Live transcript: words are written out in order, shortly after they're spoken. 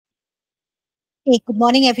Hey, good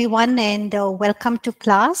morning, everyone, and welcome to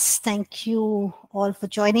class. Thank you all for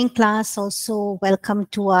joining class. Also, welcome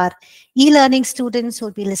to our e-learning students who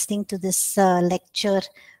will be listening to this lecture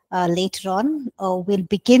later on. We'll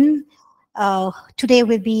begin. Today,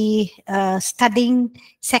 we'll be studying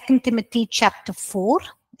 2 Timothy chapter 4.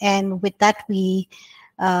 And with that,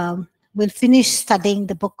 we'll finish studying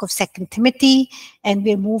the book of 2 Timothy, and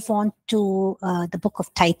we'll move on to the book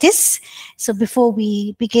of Titus. So before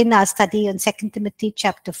we begin our study on 2 Timothy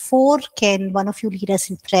chapter 4, can one of you lead us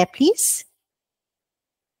in prayer, please?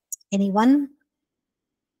 Anyone?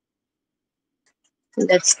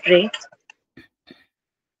 Let's pray.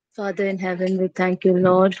 Father in heaven, we thank you,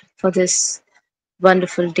 Lord, for this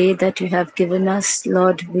wonderful day that you have given us.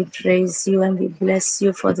 Lord, we praise you and we bless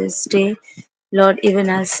you for this day. Lord, even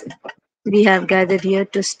as we have gathered here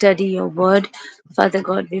to study your word, Father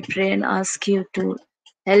God, we pray and ask you to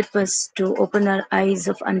help us to open our eyes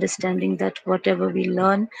of understanding that whatever we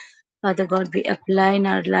learn, Father God, we apply in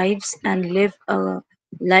our lives and live a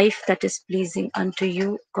life that is pleasing unto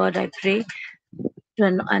you. God, I pray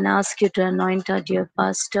and ask you to anoint our dear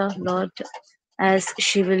pastor, Lord, as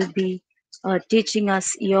she will be teaching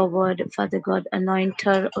us your word. Father God, anoint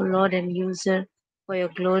her, O Lord, and use her for your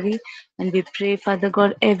glory. And we pray, Father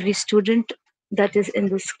God, every student that is in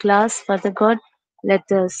this class, Father God, let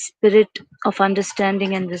the spirit of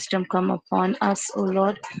understanding and wisdom come upon us, O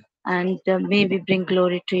Lord, and may we bring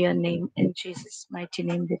glory to your name. In Jesus' mighty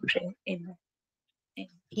name we pray. Amen.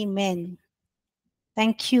 Amen.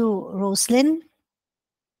 Thank you, Rosalind.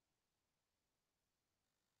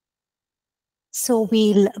 So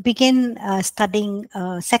we'll begin studying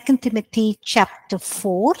 2 Timothy chapter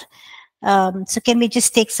 4. So can we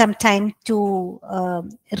just take some time to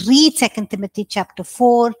read 2 Timothy chapter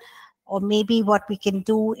 4? Or maybe what we can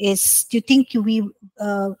do is, do you think you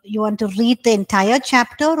want to read the entire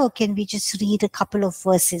chapter, or can we just read a couple of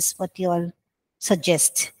verses? What do you all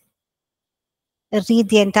suggest? Read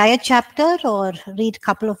the entire chapter or read a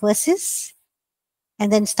couple of verses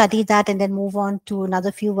and then study that and then move on to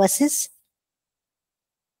another few verses?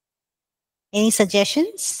 Any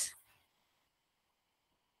suggestions?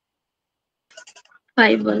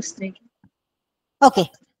 5 verse. Thank you.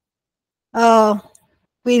 Okay.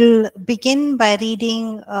 We'll begin by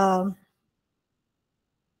reading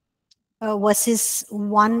verses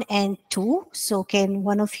 1 and 2. So can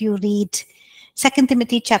one of you read 2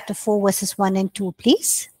 Timothy chapter 4 verses 1 and 2,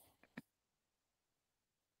 please?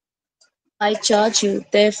 I charge you,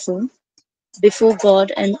 therefore, before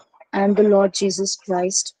God and the Lord Jesus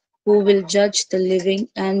Christ, who will judge the living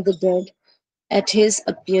and the dead at his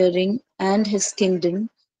appearing and his kingdom.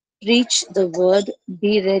 Preach the word,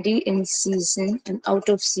 be ready in season and out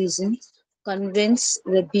of season, convince,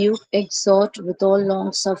 rebuke, exhort with all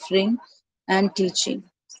long suffering and teaching.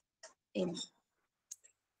 Amen.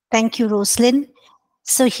 Thank you, Rosalind.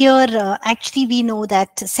 So here, actually, we know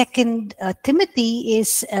that 2 Timothy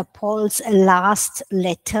is Paul's last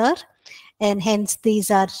letter, and hence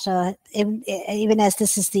these are, even as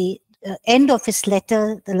this is the end of his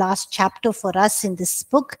letter, the last chapter for us in this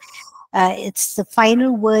book, it's the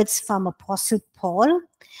final words from Apostle Paul.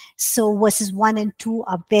 So verses 1 and 2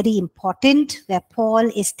 are very important, where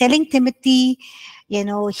Paul is telling Timothy,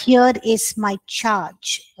 here is my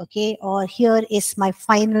charge, okay, or here is my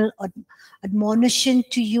final admonition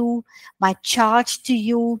to you, my charge to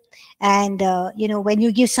you. And, when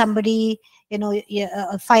you give somebody,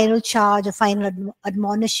 a final charge, a final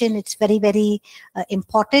admonition, it's very, very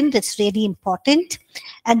important. It's really important.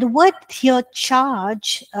 And the word here,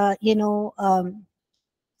 charge,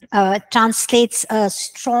 translates a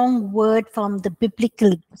strong word from the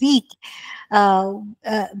biblical Greek,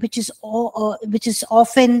 which is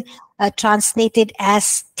often translated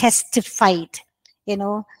as testified,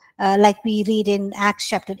 like we read in Acts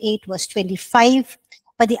chapter 8, verse 25.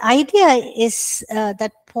 But the idea is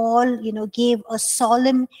that Paul, gave a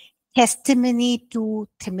solemn testimony to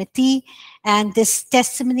Timothy, and this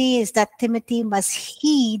testimony is that Timothy must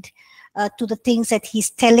heed to the things that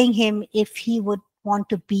he's telling him if he would want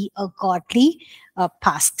to be a godly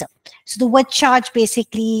pastor. So the word charge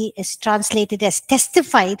basically is translated as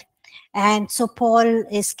testified. And so Paul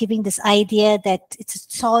is giving this idea that it's a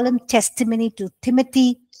solemn testimony to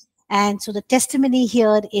Timothy. And so the testimony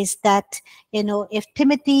here is that, if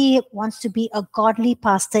Timothy wants to be a godly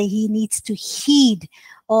pastor, he needs to heed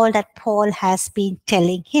all that Paul has been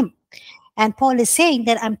telling him. And Paul is saying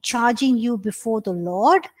that I'm charging you before the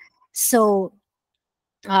Lord. So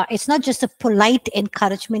it's not just a polite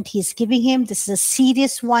encouragement he's giving him. This is a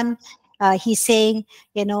serious one. He's saying,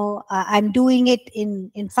 I'm doing it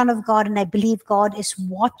in front of God, and I believe God is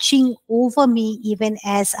watching over me even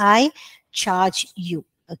as I charge you.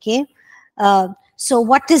 Okay. So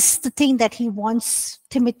what is the thing that he wants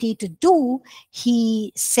Timothy to do?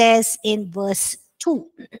 He says in verse 2,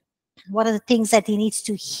 what are the things that he needs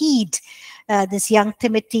to heed, this young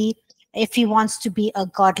Timothy, if he wants to be a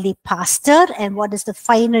godly pastor? And what is the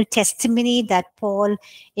final testimony that Paul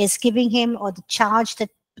is giving him, or the charge that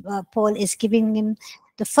Paul is giving him?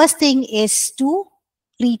 The first thing is to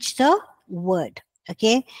preach the word.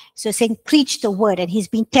 Okay, so saying preach the word, and he's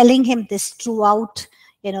been telling him this throughout.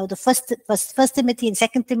 The first Timothy and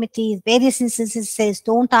Second Timothy, various instances says,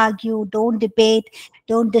 don't argue, don't debate,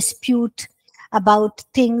 don't dispute about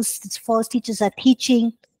things that false teachers are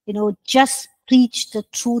teaching. Just preach the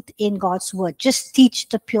truth in God's word. Just teach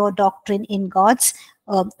the pure doctrine in God's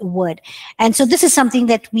word. And so this is something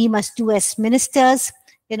that we must do as ministers.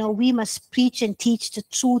 We must preach and teach the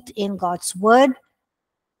truth in God's word.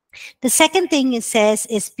 The second thing it says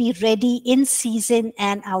is be ready in season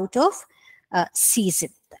and out of season,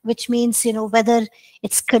 which means, whether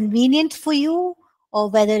it's convenient for you or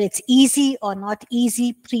whether it's easy or not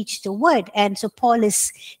easy, preach the word. And so Paul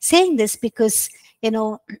is saying this because,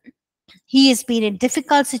 he has been in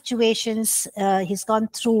difficult situations. He's gone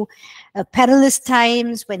through perilous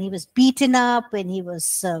times when he was beaten up, when he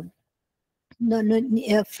was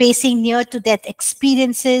facing near to death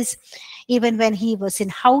experiences. Even when he was in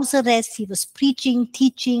house arrest, he was preaching,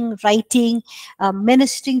 teaching, writing,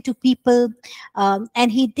 ministering to people.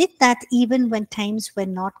 And he did that even when times were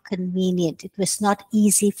not convenient. It was not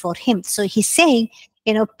easy for him. So he's saying,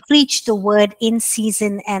 preach the word in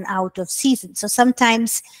season and out of season. So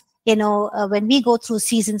sometimes, when we go through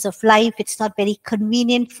seasons of life, it's not very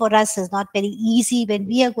convenient for us. It's not very easy when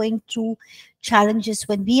we are going through challenges,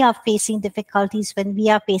 when we are facing difficulties, when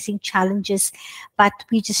we are facing challenges, but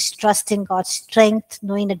we just trust in God's strength,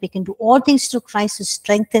 knowing that we can do all things through Christ who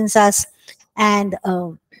strengthens us, and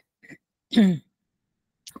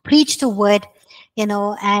preach the word,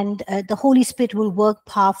 and the Holy Spirit will work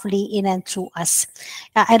powerfully in and through us.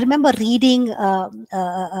 I remember reading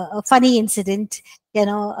a funny incident. There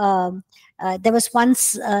was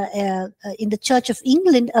once in the Church of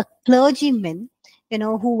England a clergyman,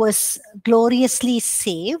 who was gloriously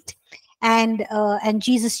saved, and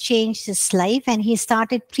Jesus changed his life, and he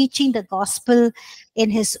started preaching the gospel in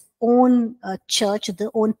his own church, the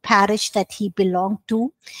own parish that he belonged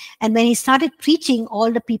to. And when he started preaching,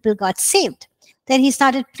 all the people got saved. Then he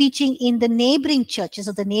started preaching in the neighboring churches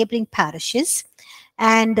or the neighboring parishes,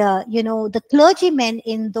 and the clergymen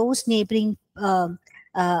in those neighboring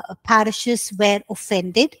parishes were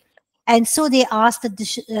offended. And so they asked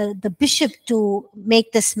the bishop to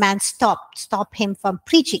make this man stop him from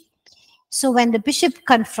preaching. So when the bishop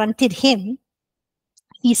confronted him,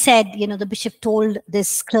 he said, the bishop told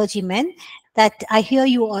this clergyman that, I hear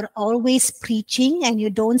you are always preaching and you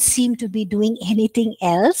don't seem to be doing anything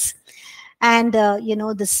else. And,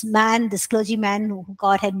 this clergyman who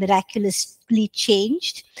God had miraculously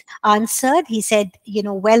changed, answered, he said,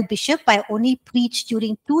 well, bishop, I only preach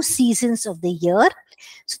during 2 seasons of the year.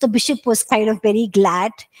 So the bishop was kind of very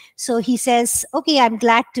glad. So he says, okay, I'm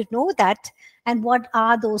glad to know that. And what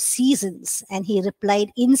are those seasons? And he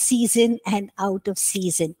replied, in season and out of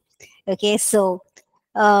season. Okay, so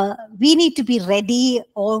we need to be ready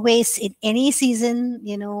always in any season,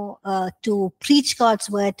 to preach God's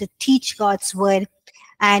word, to teach God's word,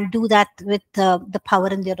 and do that with the power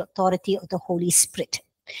and the authority of the Holy Spirit.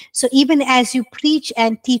 So even as you preach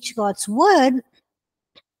and teach God's word,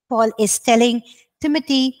 Paul is telling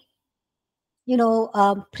Timothy,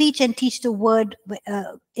 preach and teach the word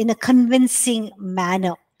in a convincing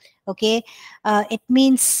manner. Okay, it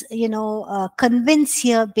means, convince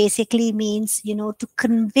here basically means, to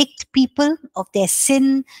convict people of their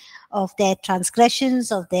sin, of their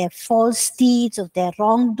transgressions, of their false deeds, of their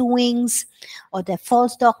wrongdoings, or their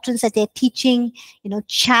false doctrines that they're teaching.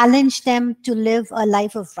 Challenge them to live a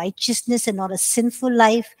life of righteousness and not a sinful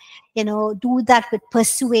life. Do that with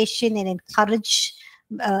persuasion and encourage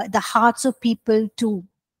the hearts of people to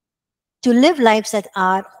live lives that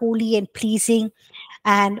are holy and pleasing,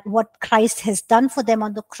 and what Christ has done for them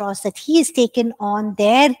on the cross, that he has taken on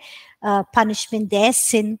their punishment, their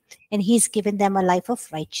sin, and he's given them a life of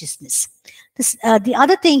righteousness. The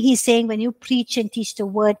other thing he's saying, when you preach and teach the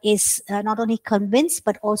word, is not only convince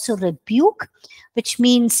but also rebuke, which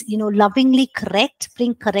means, lovingly correct,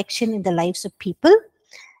 bring correction in the lives of people.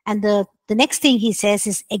 And the next thing he says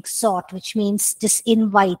is exhort, which means just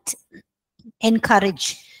invite,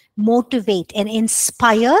 encourage, motivate, and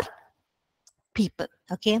inspire people.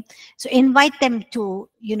 Okay, so invite them to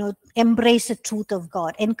embrace the truth of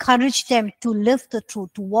God, encourage them to live the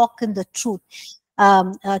truth, to walk in the truth,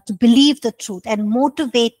 to believe the truth and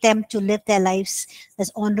motivate them to live their lives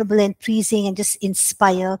as honorable and pleasing, and just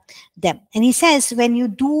inspire them. And he says, when you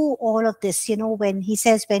do all of this, when he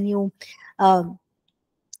says, um,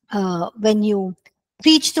 when you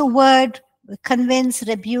preach the word, convince,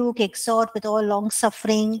 rebuke, exhort with all long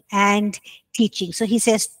suffering and teaching. So he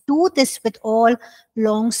says, do this with all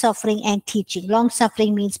long suffering and teaching. Long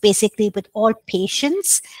suffering means basically with all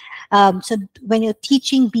patience. So when you're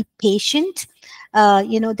teaching, be patient.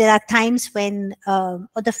 There are times when, or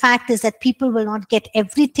the fact is that people will not get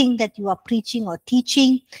everything that you are preaching or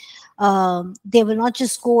teaching. They will not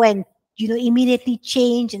just go and immediately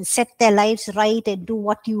change and set their lives right and do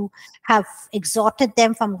what you have exhorted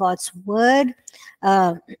them from God's word,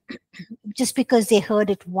 just because they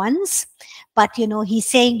heard it once. But he's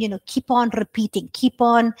saying, keep on repeating, keep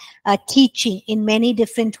on teaching in many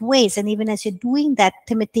different ways. And even as you're doing that,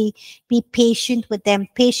 Timothy, be patient with them,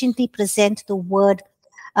 patiently present the word,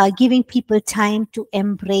 giving people time to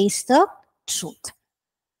embrace the truth.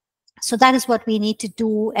 So that is what we need to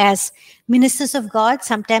do as ministers of God.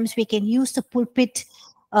 Sometimes we can use the pulpit,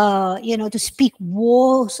 to speak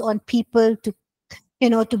woes on people, to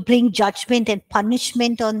bring judgment and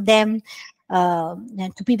punishment on them,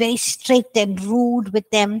 and to be very strict and rude with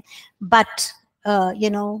them. But,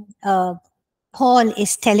 Paul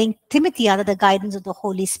is telling Timothy, under the guidance of the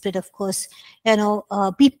Holy Spirit, of course,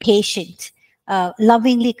 be patient,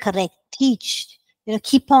 lovingly correct, teach,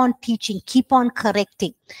 keep on teaching, keep on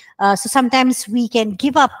correcting. So sometimes we can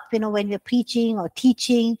give up, when we're preaching or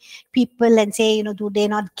teaching people and say, do they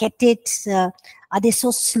not get it? Are they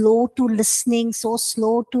so slow to listening, so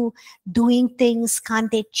slow to doing things? Can't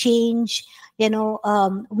they change?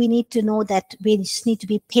 We need to know that we just need to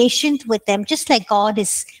be patient with them, just like God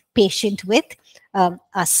is patient with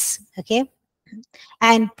us. Okay.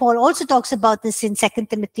 And Paul also talks about this in 2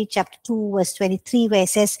 Timothy chapter 2, verse 23, where he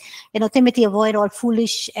says, Timothy, avoid all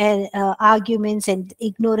foolish arguments and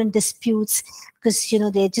ignorant disputes, because,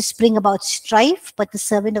 they just bring about strife. But the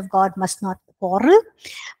servant of God must not quarrel,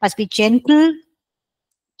 must be gentle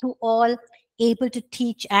to all, able to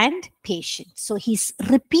teach, and patient. So he's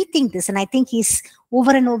repeating this, and I think he's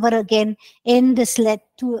over and over again in this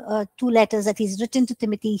two letters that he's written to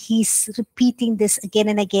Timothy. He's repeating this again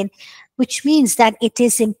and again, which means that it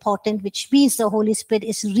is important, which means the Holy Spirit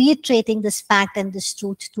is reiterating this fact and this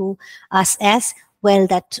truth to us as well,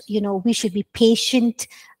 that we should be patient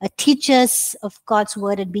teachers of God's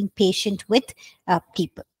word and being patient with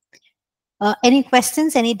people. Any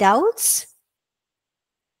questions, any doubts?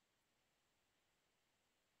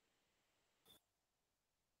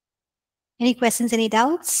 Any questions, any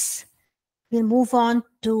doubts? We'll move on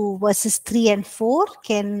to verses 3 and 4. If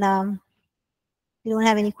you don't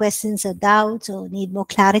have any questions or doubts or need more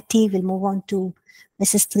clarity, we'll move on to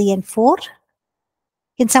verses 3 and 4.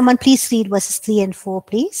 Can someone please read verses 3 and 4,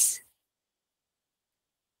 please?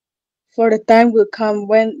 For the time will come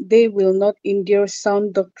when they will not endure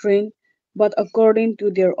sound doctrine, but according to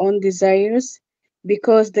their own desires,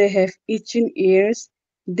 because they have itching ears,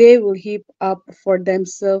 they will heap up for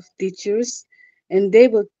themselves teachers, and they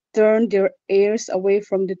will turn their ears away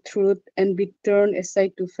from the truth and be turned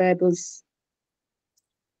aside to fables.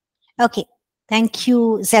 Okay, thank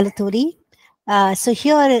you, Zalatori. So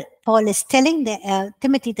here Paul is telling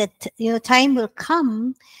Timothy that time will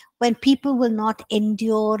come when people will not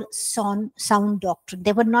endure sound doctrine.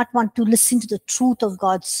 They would not want to listen to the truth of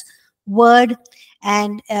God's word,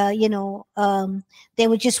 and they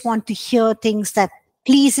would just want to hear things that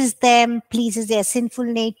pleases them, pleases their sinful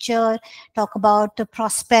nature, talk about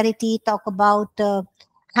prosperity, talk about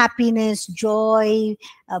happiness, joy,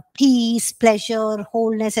 peace, pleasure,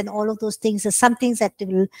 wholeness, and all of those things are some things that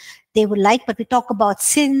they will like. But we talk about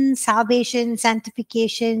sin, salvation,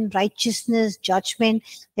 sanctification, righteousness, judgment.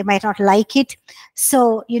 They might not like it.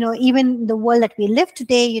 So, even in the world that we live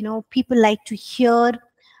today, people like to hear,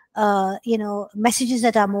 messages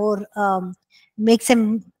that are more, makes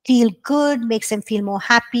them feel good, makes them feel more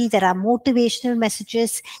happy. There are motivational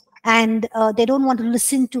messages. And they don't want to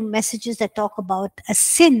listen to messages that talk about a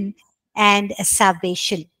sin and a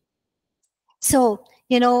salvation. So,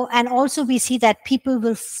 and also we see that people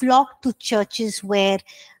will flock to churches where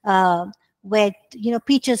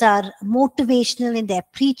preachers are motivational in their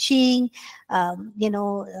preaching,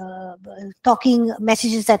 talking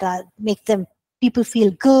messages that make them people feel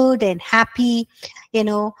good and happy,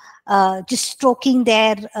 just stroking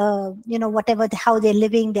their, whatever, how they're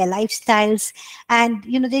living, their lifestyles. And,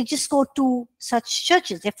 they just go to such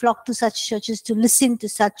churches. They flock to such churches to listen to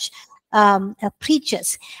such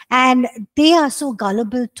preachers. And they are so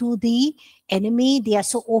gullible to the enemy. They are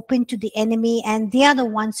so open to the enemy. And they are the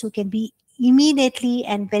ones who can be immediately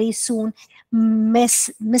and very soon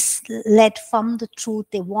misled from the truth.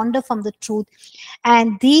 They wander from the truth,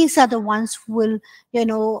 and these are the ones who will, you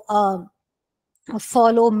know,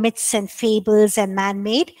 follow myths and fables and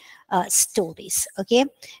man-made stories. Okay,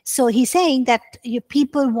 so he's saying that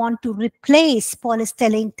people want to replace. Paul is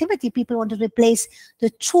telling Timothy, people want to replace the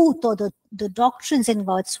truth or the doctrines in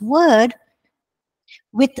God's word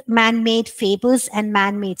with man-made fables and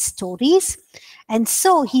man-made stories. And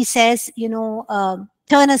so he says, you know,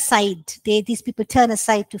 turn aside. These people turn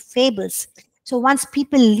aside to fables. So once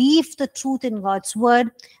people leave the truth in God's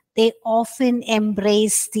word, they often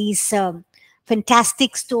embrace these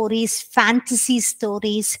fantastic stories, fantasy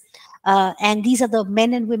stories. And these are the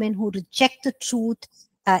men and women who reject the truth.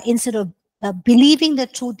 Instead of believing the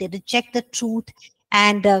truth, they reject the truth.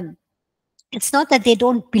 And it's not that they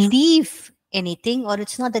don't believe anything, or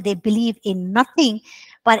it's not that they believe in nothing,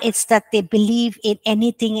 but it's that they believe in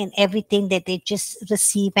anything and everything that they just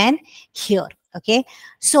receive and hear. Okay,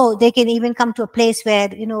 so they can even come to a place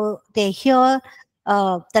where, you know, they hear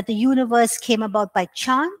that the universe came about by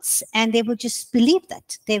chance, and they would just believe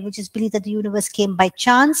that. They would just believe that the universe came by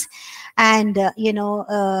chance, and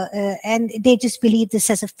and they just believe this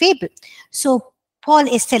as a fable. So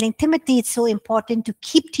Paul is telling Timothy it's so important to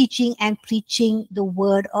keep teaching and preaching the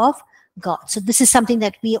word of God. So this is something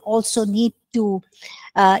that we also need to,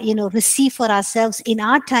 receive for ourselves in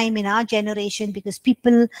our time, in our generation, because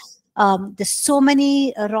people, there's so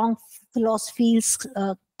many wrong philosophies,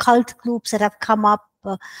 cult groups that have come up,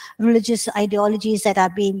 religious ideologies that are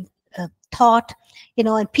being taught, you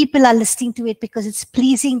know, and people are listening to it because it's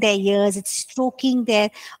pleasing their ears, it's stroking their,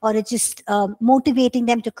 or it's just motivating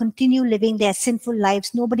them to continue living their sinful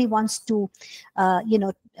lives. Nobody wants to,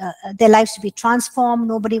 their lives to be transformed.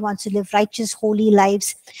 Nobody wants to live righteous, holy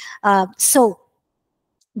lives. So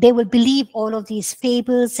they will believe all of these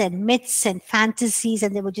fables and myths and fantasies,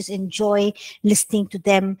 and they will just enjoy listening to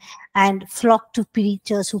them and flock to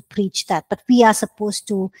preachers who preach that. But we are supposed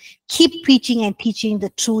to keep preaching and teaching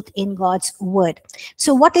the truth in God's word.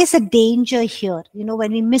 So what is the danger here? You know,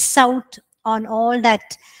 when we miss out on all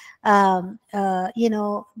that,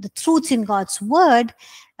 the truths in God's word,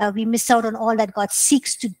 we miss out on all that God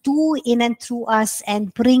seeks to do in and through us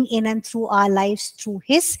and bring in and through our lives through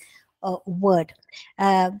his word.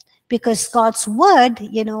 Because God's word,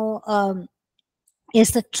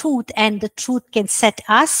 is the truth, and the truth can set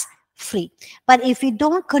us free. But if we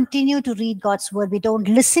don't continue to read God's word, we don't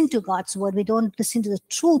listen to God's word, we don't listen to the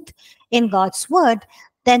truth in God's word,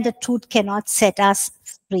 then the truth cannot set us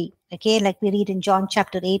free. Okay, like we read in John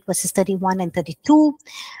chapter 8, verses 31 and 32.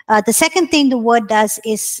 The second thing the word does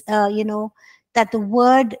is, that the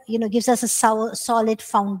word, gives us a solid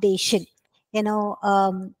foundation.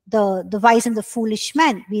 The wise and the foolish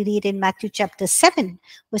man, we read in Matthew chapter 7,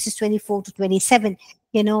 verses 24 to 27.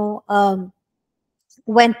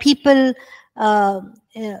 When people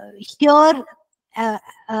hear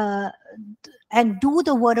and do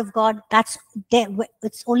the word of God,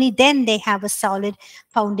 it's only then they have a solid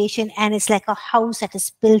foundation, and it's like a house that is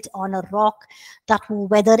built on a rock that will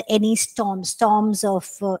weather any storms of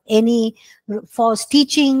any false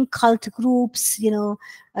teaching, cult groups,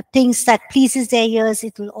 things that pleases their ears.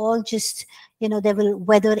 It will all just, they will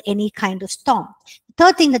weather any kind of storm. The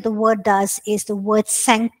third thing that the word does is the word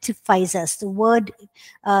sanctifies us. The word,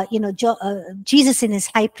 Jesus in his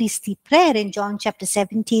high priestly prayer in John chapter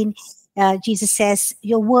 17, Jesus says,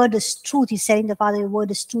 your word is truth. He's telling the Father, your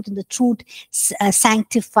word is truth, and the truth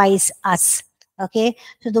sanctifies us. Okay,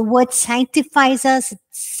 so the word sanctifies us. It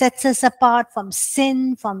sets us apart from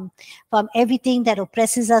sin, from everything that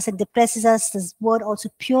oppresses us and depresses us. This word also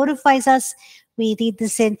purifies us. We read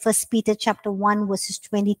this in 1 Peter chapter 1, verses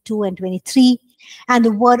 22 and 23. And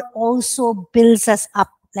the word also builds us up,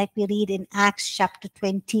 like we read in Acts chapter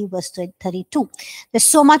 20, verse 32. There's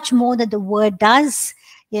so much more that the word does.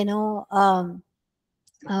 It's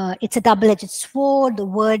a double-edged sword. The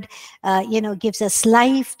word, gives us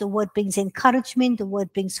life. The word brings encouragement. The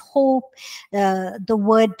word brings hope. The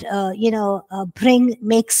word,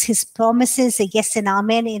 makes his promises a yes and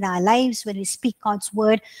amen in our lives. When we speak God's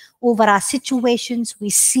word over our situations, we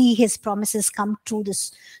see his promises come true.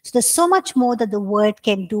 So there's so much more that the word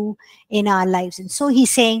can do in our lives. And so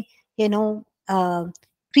he's saying,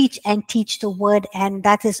 preach and teach the word, and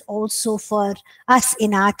that is also for us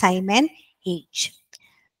in our time and age.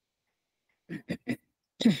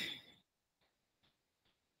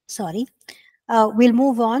 Sorry. We'll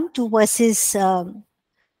move on to verses 5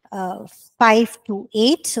 to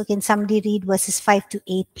 8. So can somebody read verses 5 to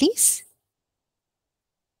 8, please?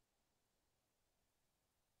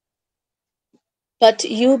 But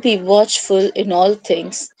you be watchful in all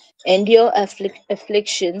things, Endure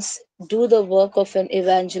afflictions, do the work of an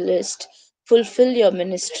evangelist, fulfill your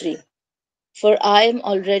ministry. For I am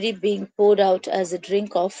already being poured out as a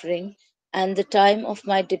drink offering, and the time of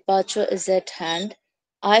my departure is at hand.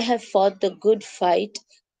 I have fought the good fight,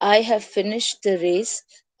 I have finished the race,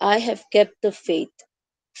 I have kept the faith.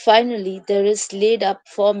 Finally, there is laid up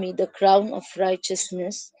for me the crown of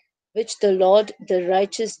righteousness, which the Lord, the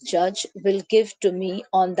righteous judge, will give to me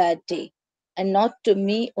on that day, and not to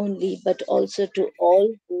me only, but also to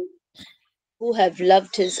all who have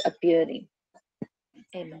loved his appearing.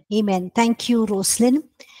 Amen. Amen. Thank you, Roslyn.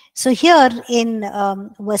 So here in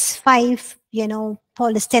verse 5,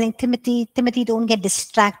 Paul is telling Timothy, don't get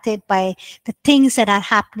distracted by the things that are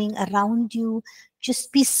happening around you.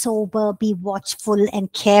 Just be sober, be watchful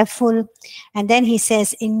and careful. And then he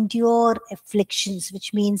says, endure afflictions,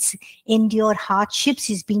 which means endure hardships.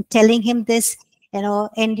 He's been telling him this,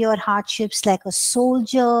 endure hardships like a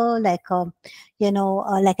soldier, like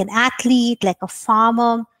like an athlete, like a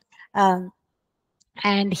farmer.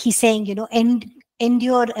 And he's saying,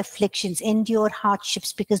 endure afflictions, endure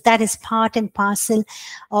hardships, because that is part and parcel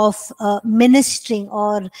of ministering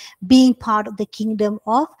or being part of the kingdom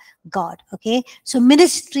of God. Okay, so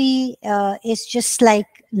ministry is just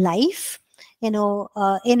like life.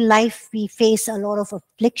 In life we face a lot of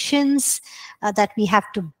afflictions that we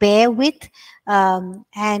have to bear with, and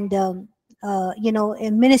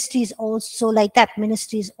in ministries also like that.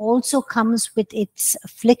 Ministries also comes with its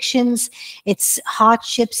afflictions, its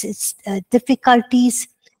hardships, its difficulties.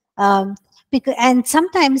 And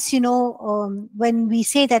sometimes, when we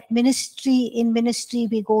say that in ministry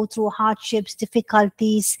we go through hardships,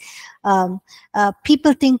 difficulties,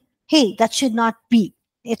 people think, hey, that should not be.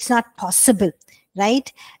 It's not possible,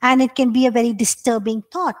 right? And it can be a very disturbing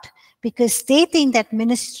thought, because they think that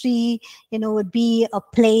ministry, would be a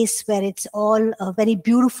place where it's all a very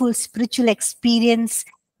beautiful spiritual experience,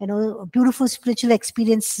 beautiful spiritual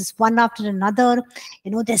experiences one after another.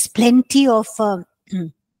 There's plenty of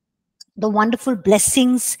the wonderful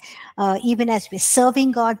blessings, even as we're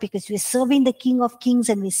serving God, because we're serving the King of Kings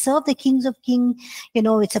and we serve the Kings of Kings.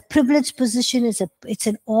 It's a privileged position, it's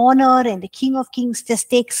an honor, and the King of Kings just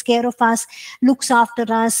takes care of us, looks after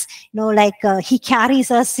us, like he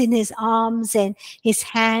carries us in his arms and his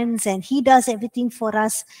hands, and he does everything for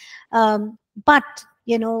us. But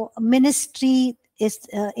ministry is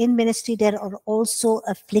in ministry there are also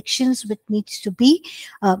afflictions which needs to be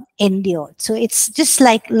endured. So it's just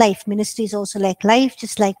like life. Ministry is also like life.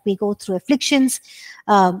 Just like we go through afflictions,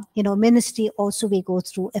 ministry also we go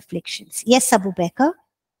through afflictions. Yes, Abu Bakr.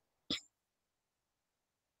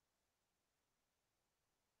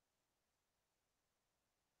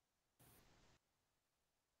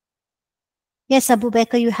 Yes, Abu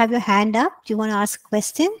Bakr, you have your hand up. Do you want to ask a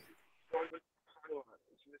question?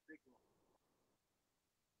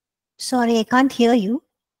 Sorry, I can't hear you.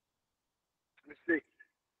 Mistake.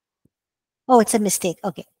 Oh, it's a mistake.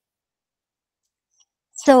 Okay.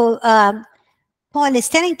 So Paul is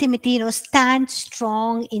telling Timothy, stand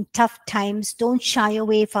strong in tough times. Don't shy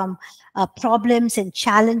away from problems and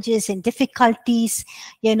challenges and difficulties.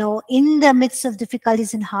 In the midst of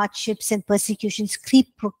difficulties and hardships and persecutions,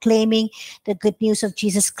 keep proclaiming the good news of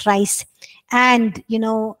Jesus Christ, and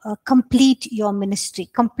complete your ministry,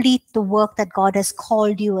 complete the work that God has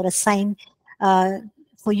called you or assigned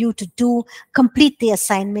for you to do. Complete the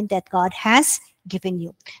assignment that God has given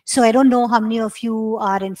you. So I don't know how many of you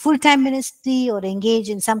are in full-time ministry or engaged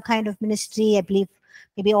in some kind of ministry. I believe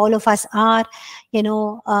maybe all of us are.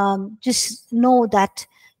 Just know that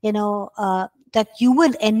that you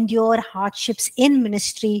will endure hardships in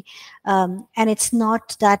ministry, and it's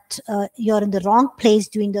not that you're in the wrong place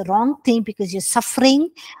doing the wrong thing because you're suffering,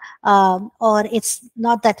 or it's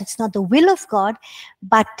not that it's not the will of God,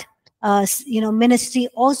 but ministry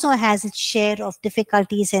also has its share of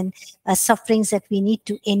difficulties and sufferings that we need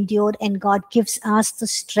to endure, and God gives us the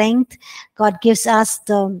strength, God gives us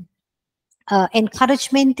the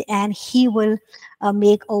encouragement, and he will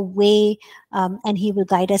make a way, and he will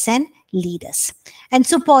guide us and lead us. And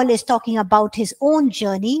so Paul is talking about his own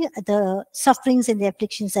journey, the sufferings and the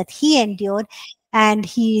afflictions that he endured, and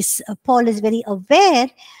Paul is very aware,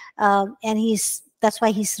 and that's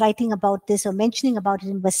why he's writing about this or mentioning about it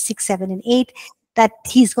in verse 6, 7, and 8, that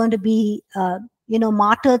he's going to be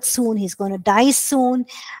martyred soon, he's going to die soon,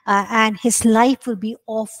 and his life will be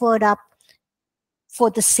offered up for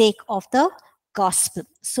the sake of the gospel.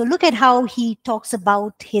 So look at how he talks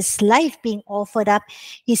about his life being offered up.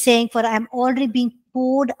 He's saying, for I'm already being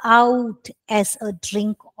poured out as a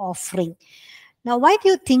drink offering. Now, why do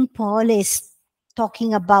you think Paul is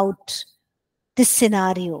talking about this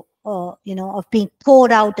scenario? of being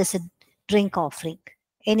poured out as a drink offering?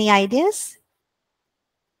 Any ideas?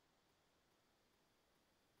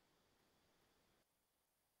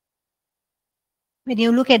 When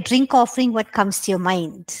you look at drink offering, what comes to your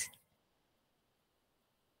mind?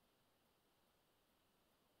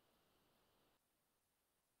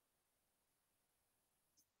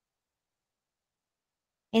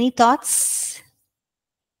 Any thoughts?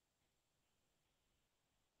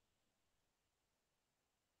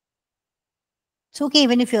 It's okay,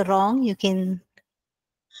 even if you're wrong, you can.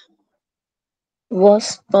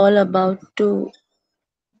 Was Paul about to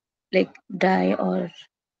like die, or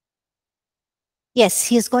Yes,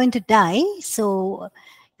 he is going to die. So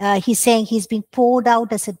he's saying he's being poured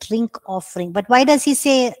out as a drink offering. But why does he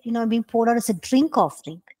say, being poured out as a drink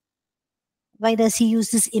offering? Why does he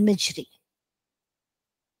use this imagery?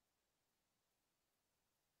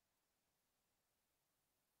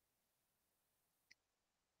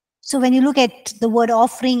 So when you look at the word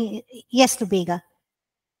offering, yes, Lubega.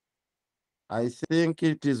 I think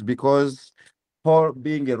it is because Paul,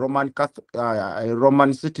 being a Roman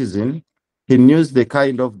citizen, he knew the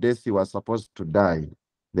kind of death he was supposed to die.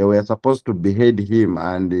 They were supposed to behead him,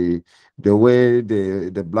 and the way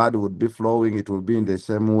the blood would be flowing, it would be in the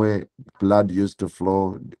same way blood used to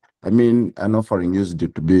flow. I mean, an offering used to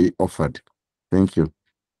be offered. Thank you.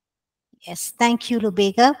 Yes, thank you,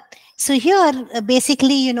 Lubega. So here,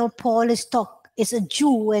 basically, Paul is a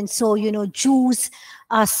Jew, and so Jews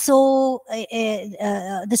are so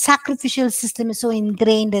the sacrificial system is so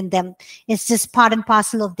ingrained in them. It's just part and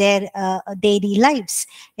parcel of their daily lives.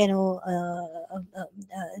 The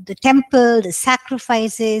temple, the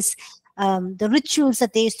sacrifices, the rituals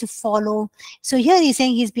that they used to follow. So here he's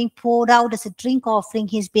saying he's being poured out as a drink offering.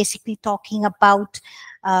 He's basically talking about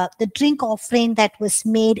the drink offering that was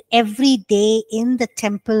made every day in the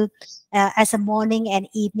temple as a morning and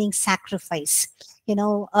evening sacrifice. In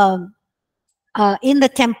the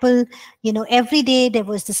temple, every day there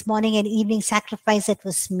was this morning and evening sacrifice that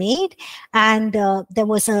was made, and there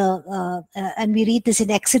was and we read this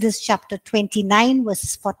in Exodus chapter 29,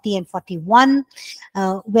 verses 40 and 41,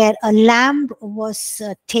 where a lamb was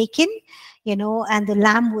taken, and the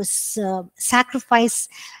lamb was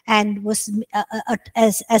sacrificed and was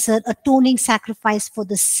as an atoning sacrifice for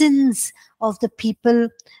the sins of the people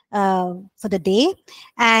for the day,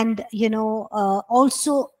 and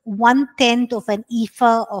also 1/10 of an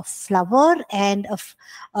ephah of flour and of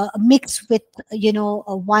mixed with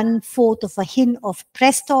 1/4 of a hin of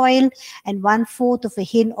pressed oil and 1/4 of a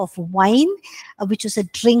hin of wine, which was a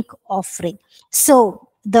drink offering. So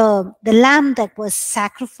the lamb that was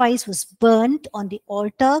sacrificed was burnt on the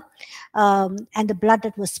altar, and the blood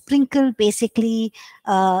that was sprinkled basically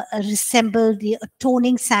resembled the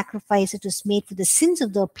atoning sacrifice that was made for the sins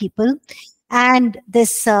of the people. And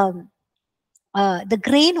this the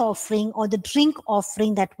grain offering or the drink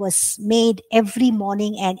offering that was made every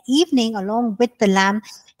morning and evening along with the lamb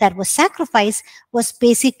that was sacrificed was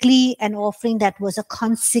basically an offering that was a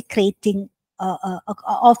consecrating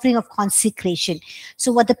offering of consecration.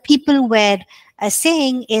 So what the people were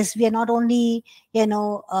saying is, we are not only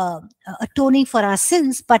atoning for our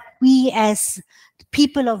sins, but we as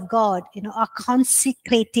people of God are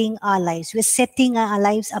consecrating our lives. We're setting our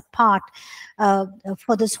lives apart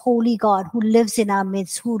for this holy God who lives in our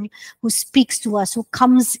midst, who speaks to us, who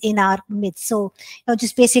comes in our midst. So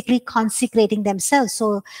just basically consecrating themselves.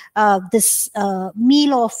 So this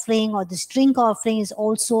meal offering or this drink offering is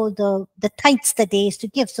also the tithes that they used to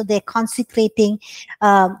give. So they're consecrating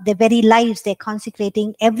their very lives. They're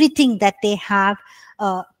consecrating everything that they have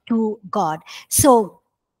to God. So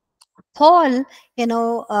Paul,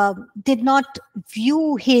 did not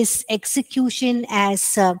view his execution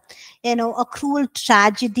as, a cruel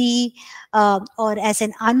tragedy or as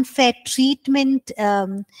an unfair treatment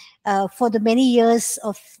for the many years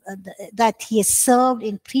of that he has served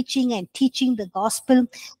in preaching and teaching the gospel,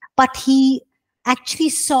 but he actually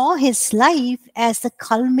saw his life as the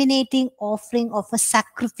culminating offering of a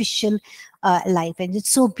sacrificial life. And it's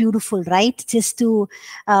so beautiful, right? Just to,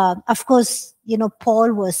 of course,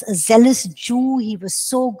 Paul was a zealous Jew. He was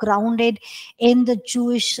so grounded in the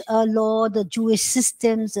Jewish law, the Jewish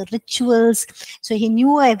systems, the rituals. So he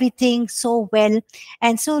knew everything so well.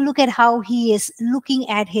 And so look at how he is looking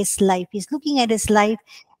at his life. He's looking at his life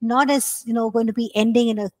not as going to be ending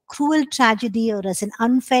in a cruel tragedy or as an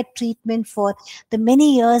unfair treatment for the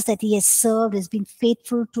many years that he has served, has been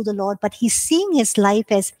faithful to the Lord, but he's seeing his life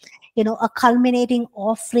as a culminating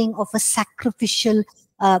offering of a sacrificial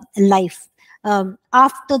life.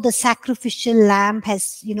 After the sacrificial lamb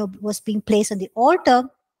has was being placed on the altar,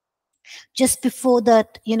 just before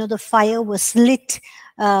that the fire was lit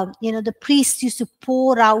the priests used to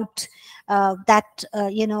pour out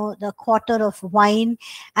the quarter of wine,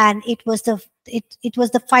 and it was the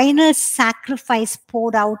final sacrifice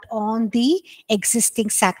poured out on the existing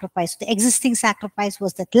sacrifice. The existing sacrifice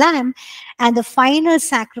was that lamb, and the final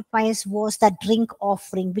sacrifice was that drink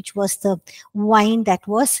offering, which was the wine that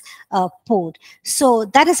was poured. So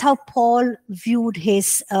that is how Paul viewed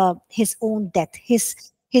his own death.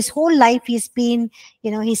 His whole life he's been,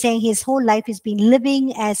 he's saying his whole life he's been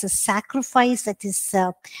living as a sacrifice that is,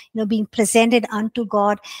 being presented unto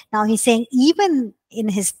God. Now he's saying even in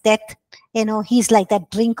his death, he's like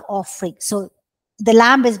that drink offering. So the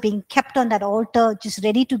lamb is being kept on that altar, just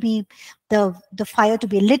ready to be the fire to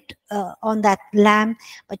be lit on that lamb.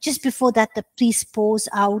 But just before that, the priest pours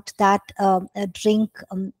out that drink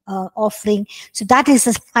offering. So that is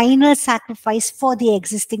the final sacrifice for the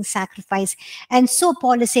existing sacrifice. And so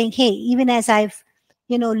Paul is saying, hey, even as I've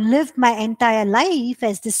lived my entire life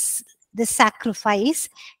as this sacrifice,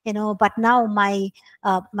 but now my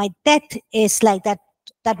death is like that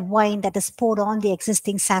wine that is poured on the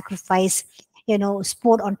existing sacrifice,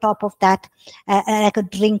 poured on top of that, like a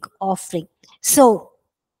drink offering. So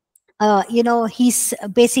he's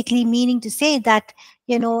basically meaning to say that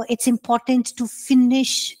it's important to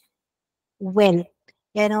finish well,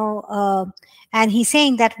 and he's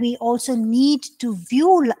saying that we also need to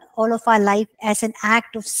view all of our life as an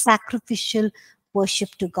act of sacrificial worship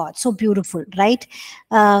to God. So beautiful, right?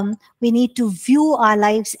 We need to view our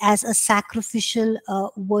lives as a sacrificial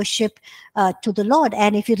worship to the Lord.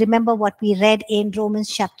 And if you remember what we read in Romans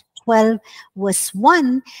chapter 12 verse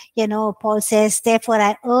 1, Paul says, therefore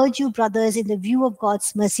I urge you, brothers, in the view of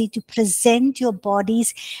God's mercy, to present your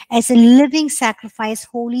bodies as a living sacrifice,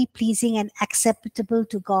 holy, pleasing, and acceptable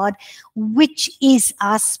to God, which is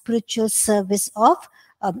our spiritual service of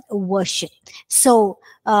worship. So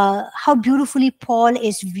how beautifully Paul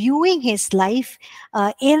is viewing his life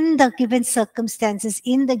in the given circumstances,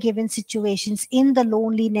 in the given situations, in the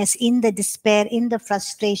loneliness, in the despair, in the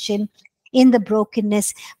frustration, in the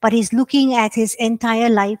brokenness, but he's looking at his entire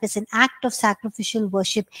life as an act of sacrificial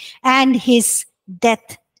worship, and his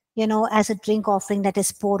death, as a drink offering that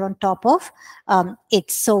is poured on top of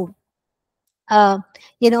it. So,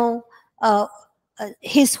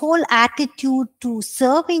 his whole attitude to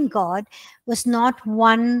serving God was not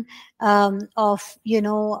one of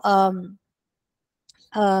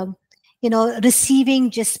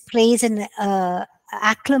receiving just praise and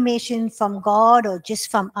acclamation from God or just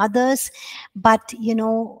from others, but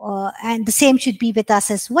and the same should be with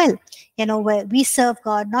us as well. Where we serve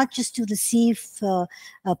God not just to receive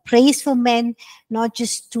praise from men, not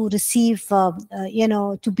just to receive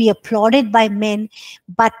to be applauded by men,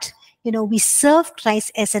 but we serve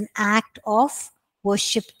Christ as an act of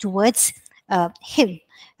worship towards him.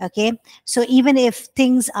 Okay, so even if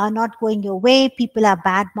things are not going your way, people are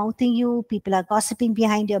bad mouthing you, people are gossiping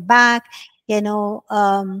behind your back, it's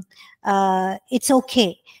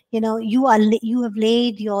okay. You have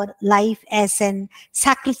laid your life as an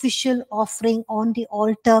sacrificial offering on the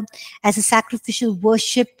altar, as a sacrificial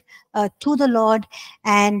worship to the Lord,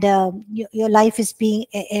 and your life is being.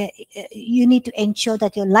 You need to ensure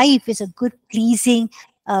that your life is a good, pleasing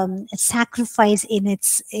sacrifice in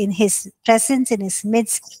His presence, in His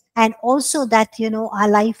midst. And also that, our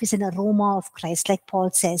life is an aroma of Christ, like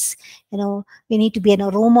Paul says, we need to be an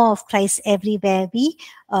aroma of Christ everywhere we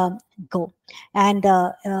go. And,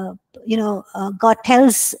 God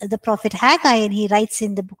tells the prophet Haggai, and he writes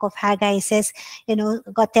in the book of Haggai, he says,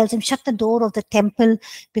 God tells him, shut the door of the temple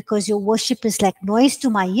because your worship is like noise to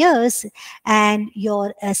my ears and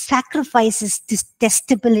your sacrifice is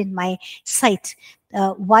detestable in my sight.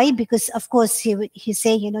 Why? Because of course he's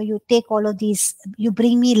saying, you take all of these, you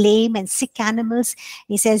bring me lame and sick animals.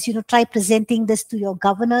 He says, try presenting this to your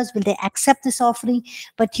governors. Will they accept this offering?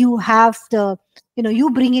 But you have you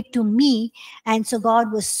bring it to me. And so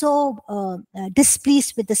God was so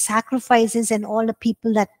displeased with the sacrifices and all the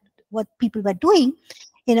people what people were doing,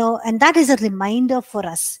 and that is a reminder for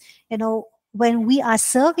us, when we are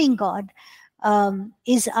serving God,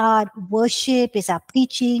 is our worship, is our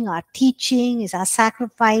preaching, our teaching, is our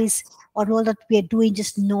sacrifice, or all that we are doing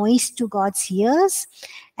just noise to God's ears?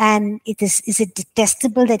 And is it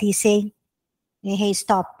detestable that he's saying, hey,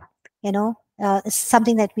 stop? It's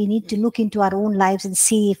something that we need to look into our own lives and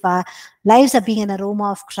see if our lives are being an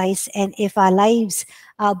aroma of Christ, and if our lives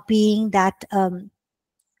are being that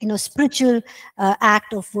spiritual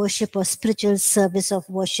act of worship or spiritual service of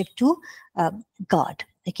worship to God.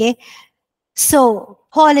 Okay. So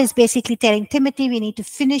Paul is basically telling Timothy, we need to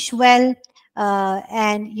finish well,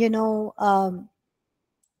 and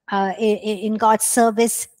in God's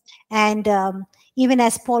service. And Even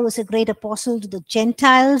as Paul was a great apostle to the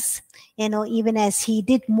Gentiles, even as he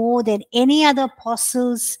did more than any other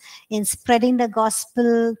apostles in spreading the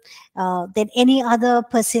gospel, than any other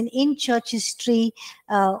person in church history,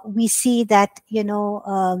 we see that, he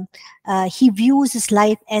views his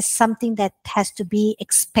life as something that has to be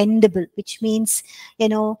expendable, which means,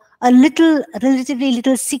 relatively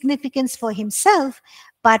little significance for himself,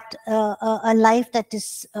 but a life that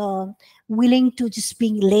is willing to just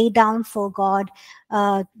being laid down for God,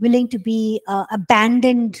 willing to be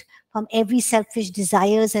abandoned from every selfish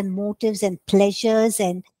desires and motives and pleasures,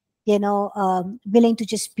 and willing to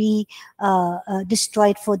just be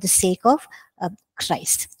destroyed for the sake of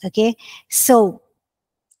Christ. Okay, so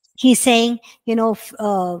he's saying, we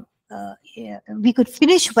could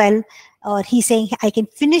finish well, or he's saying, I can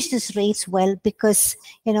finish this race well because,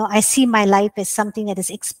 I see my life as something that is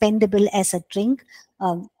expendable as a drink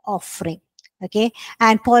offering. Okay,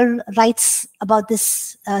 and Paul writes about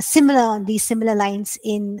this on these similar lines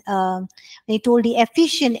in when he told the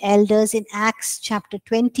Ephesian elders in Acts chapter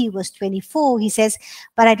 20 verse 24. He says,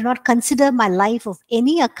 "But I do not consider my life of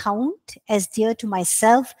any account as dear to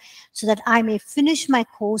myself, so that I may finish my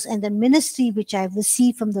course and the ministry which I have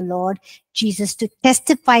received from the Lord Jesus, to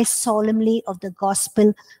testify solemnly of the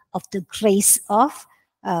gospel of the grace of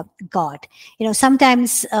God."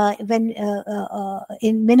 Sometimes when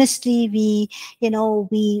in ministry we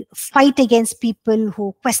fight against people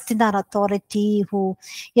who question our authority, who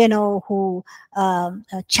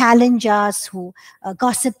challenge us, who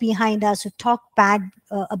gossip behind us, who talk bad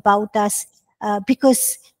about us,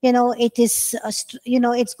 because it is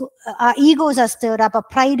our egos are stirred up, our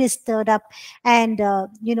pride is stirred up, and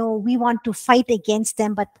we want to fight against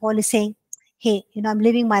them. But Paul is saying, hey, I'm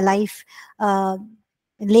living my life, have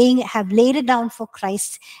laid it down for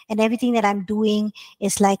Christ, and everything that I'm doing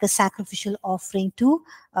is like a sacrificial offering to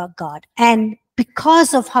God. And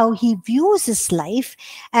because of how he views his life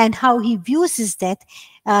and how he views his death,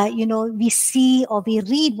 we see, or we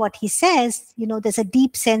read what he says, there's a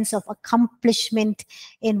deep sense of accomplishment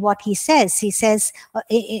in what he says. He says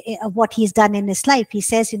what he's done in his life. He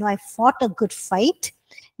says, I fought a good fight,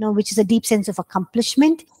 which is a deep sense of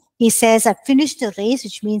accomplishment. He says, I've finished the race,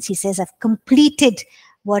 which means he says, I've completed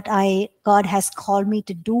what God has called me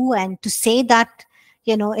to do. And to say that,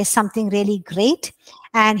 is something really great.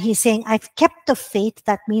 And he's saying, I've kept the faith.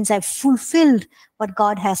 That means I've fulfilled what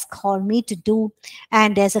God has called me to do.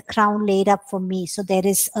 And there's a crown laid up for me. So there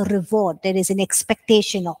is a reward. There is an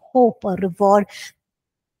expectation, a hope, a reward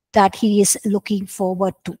that he is looking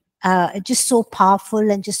forward to. Just so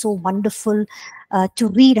powerful and just so wonderful to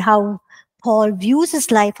read how Paul views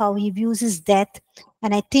his life, how he views his death.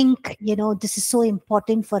 And I think, this is so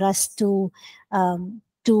important for us to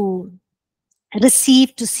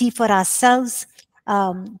receive, to see for ourselves,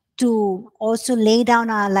 to also lay down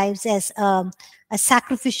our lives as a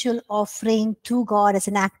sacrificial offering to God, as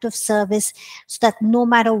an act of service, so that no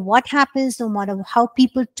matter what happens, no matter how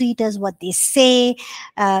people treat us, what they say,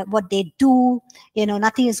 what they do,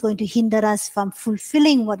 nothing is going to hinder us from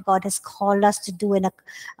fulfilling what God has called us to do and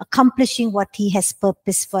accomplishing what he has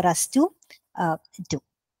purposed for us to do.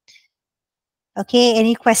 Okay,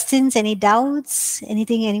 any questions, any doubts,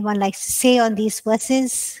 anything anyone likes to say on these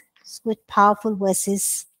verses? It's good, powerful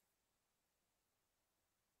verses.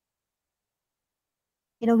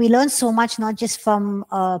 We learn so much, not just from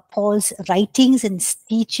Paul's writings and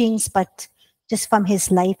teachings, but just from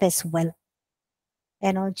his life as well.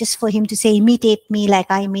 Just for him to say, imitate me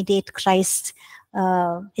like I imitate Christ,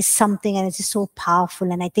 is something, and it's just so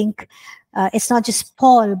powerful. And I think it's not just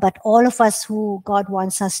Paul, but all of us who God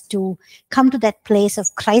wants us to come to that place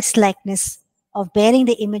of Christ-likeness, of bearing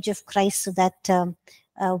the image of Christ, so that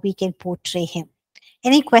we can portray him.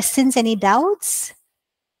 Any questions, any doubts?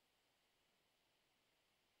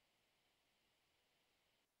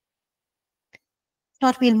 If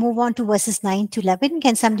not, we'll move on to verses 9 to 11.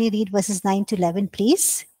 Can somebody read verses 9 to 11,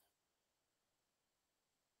 please?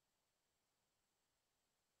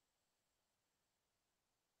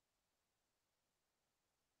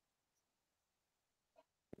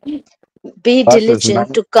 Be Verses diligent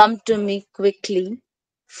 9. to come to me quickly,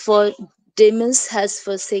 for Demas has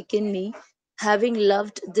forsaken me, having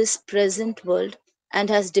loved this present world, and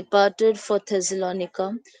has departed for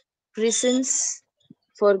Thessalonica, Crescens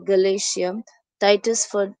for Galatia, Titus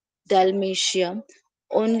for Dalmatia.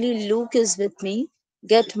 Only Luke is with me.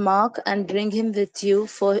 Get Mark and bring him with you,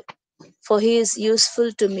 for he is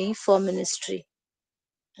useful to me for ministry.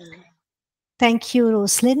 Thank you,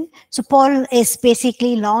 Roslyn. So Paul is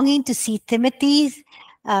basically longing to see Timothy.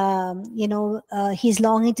 He's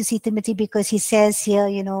longing to see Timothy because he says here,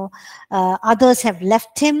 others have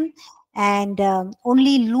left him. and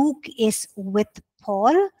only Luke is with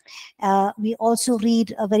Paul. We also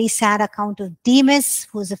read a very sad account of Demas,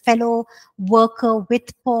 who is a fellow worker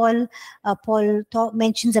with Paul. Paul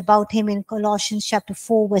mentions about him in Colossians chapter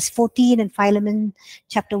 4, verse 14, and Philemon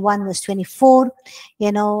chapter 1, verse 24.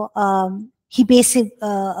 He basically,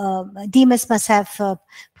 Demas must have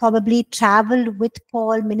probably traveled with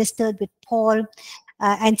Paul, ministered with Paul,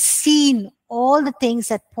 and seen all the things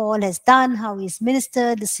that Paul has done, how he's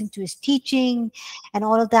ministered, listened to his teaching, and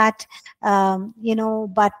all of that.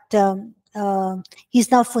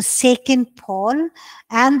 He's now forsaken Paul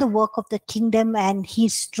and the work of the kingdom, and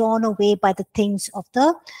he's drawn away by the things of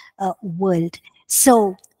the world.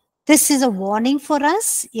 So this is a warning for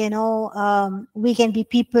us. We can be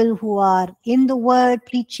people who are in the word,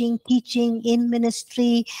 preaching, teaching, in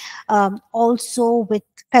ministry, also with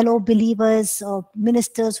fellow believers or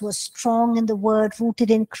ministers who are strong in the word, rooted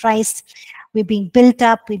in Christ. We're being built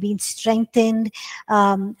up, we're being strengthened.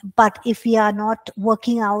 But if we are not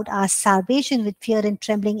working out our salvation with fear and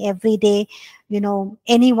trembling every day,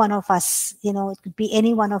 any one of us, it could be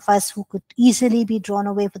any one of us who could easily be drawn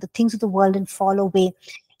away for the things of the world and fall away.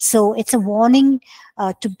 So it's a warning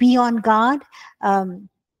to be on guard. And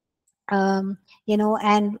a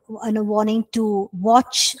warning to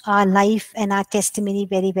watch our life and our testimony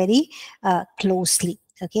very, very closely.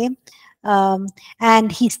 Okay.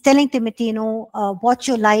 And he's telling Timothy, watch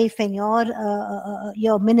your life and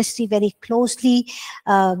your ministry very closely,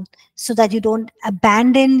 so that you don't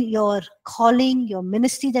abandon your calling, your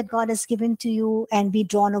ministry that God has given to you, and be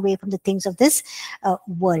drawn away from the things of this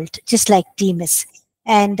world, just like Demas.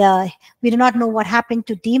 And we do not know what happened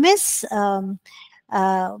to Demas.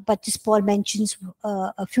 But just Paul mentions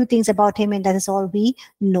a few things about him, and that is all we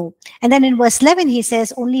know. And then in verse 11, he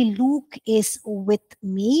says, only Luke is with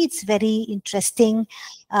me. It's very interesting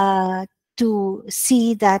to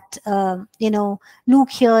see that, Luke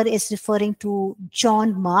here is referring to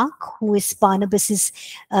John Mark, who is Barnabas's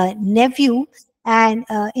nephew. And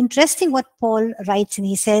interesting what Paul writes, and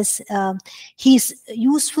he says, he's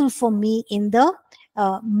useful for me in the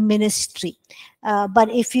ministry. But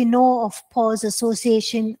if you know of Paul's first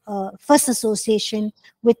association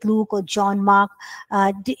with Luke or John Mark,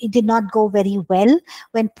 it did not go very well.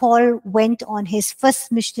 When Paul went on his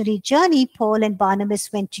first missionary journey, Paul and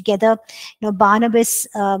Barnabas went together. Barnabas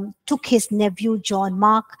took his nephew John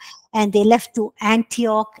Mark, and they left to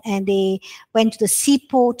Antioch, and they went to the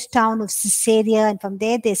seaport town of Caesarea, and from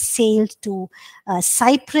there they sailed to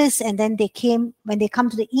Cyprus. And then when they come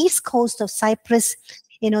to the east coast of Cyprus,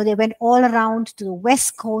 they went all around to the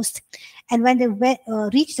west coast. And when they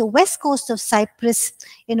reached the west coast of Cyprus,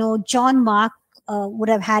 John Mark would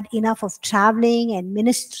have had enough of traveling and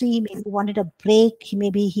ministry. Maybe he wanted a break.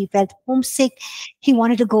 Maybe he felt homesick. He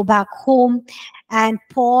wanted to go back home. And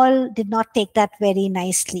Paul did not take that very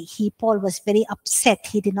nicely. Paul was very upset.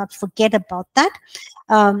 He did not forget about that.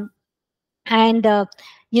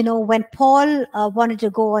 When Paul wanted to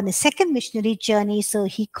go on a second missionary journey, so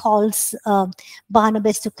he calls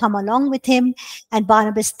Barnabas to come along with him. And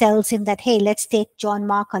Barnabas tells him that, hey, let's take John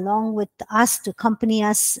Mark along with us to accompany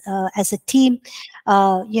us as a team.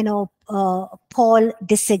 Paul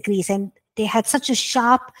disagrees. And they had such a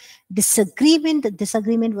sharp disagreement. The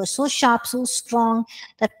disagreement was so sharp, so strong,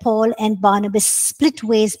 that Paul and Barnabas split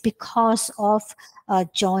ways because of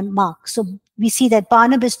John Mark. So we see that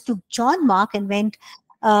Barnabas took John Mark and went,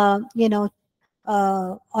 on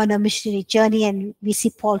a missionary journey, and we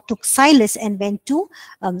see Paul took Silas and went to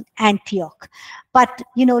Antioch. But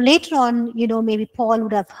later on, maybe Paul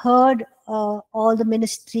would have heard all the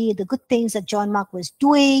ministry, the good things that John Mark was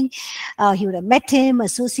doing. He would have met him,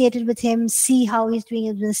 associated with him, see how he's doing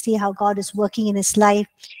his ministry, how God is working in his life.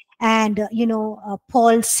 And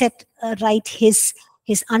Paul set right his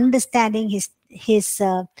understanding, his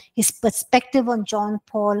perspective on John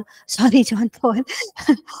Mark.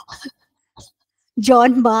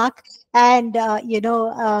 And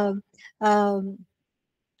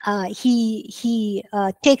he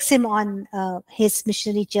takes him on his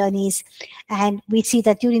missionary journeys. And we see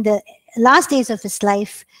that during the last days of his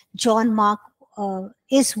life, John Mark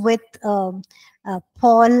is with Paul,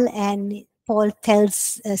 and Paul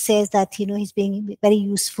says that he's being very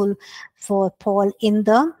useful for Paul in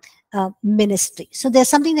the ministry. So there's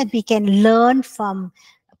something that we can learn from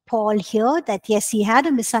Paul here, that yes, he had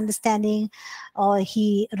a misunderstanding, or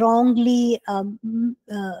he wrongly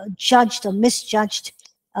judged or misjudged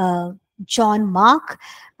John Mark.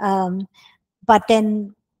 But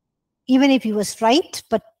then, even if he was right,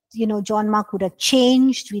 but John Mark would have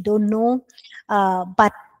changed. We don't know.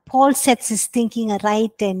 But Paul sets his thinking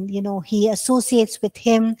right, and he associates with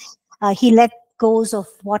him. He let goes of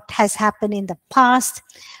what has happened in the past.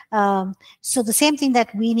 So the same thing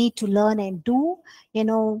that we need to learn and do,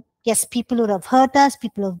 yes, people would have hurt us,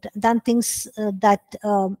 people have done things that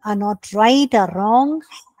are not right or wrong,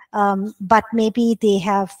 but maybe they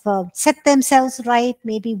have set themselves right.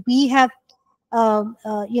 Maybe we have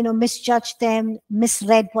misjudged them,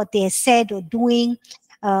 misread what they said or doing.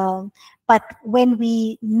 But when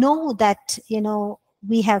we know that,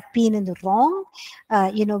 we have been in the wrong,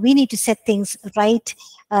 we need to set things right,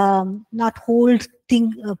 not hold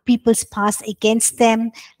people's past against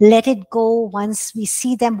them. Let it go once we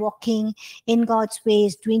see them walking in God's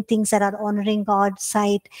ways, doing things that are honoring God's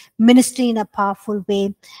sight, ministry in a powerful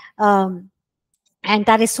way. And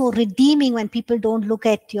that is so redeeming when people don't look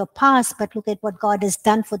at your past, but look at what God has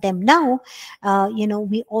done for them now.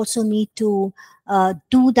 We also need to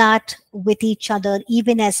do that with each other,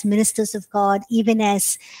 even as ministers of God, even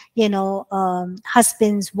as,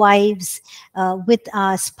 husbands, wives, with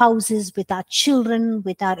our spouses, with our children,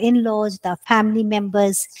 with our in-laws, with our family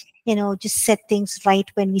members. Just set things right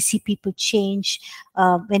when we see people change,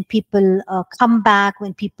 when people come back,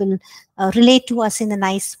 when people relate to us in a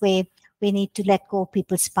nice way. We need to let go of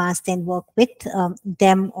people's past and work with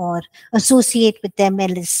them or associate with them,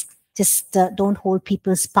 and just don't hold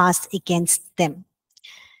people's past against them.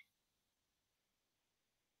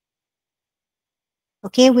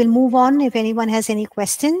 Okay, we'll move on if anyone has any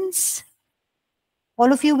questions.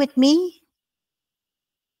 All of you with me?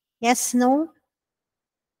 Yes, no?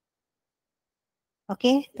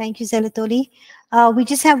 Okay, thank you, Zelatoli. We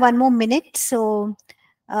just have 1 more minute, so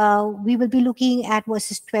we will be looking at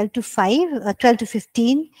verses 12 to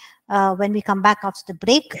 15 when we come back after the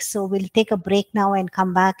break. So we'll take a break now and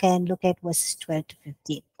come back and look at verses 12 to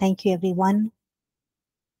 15. Thank you, everyone.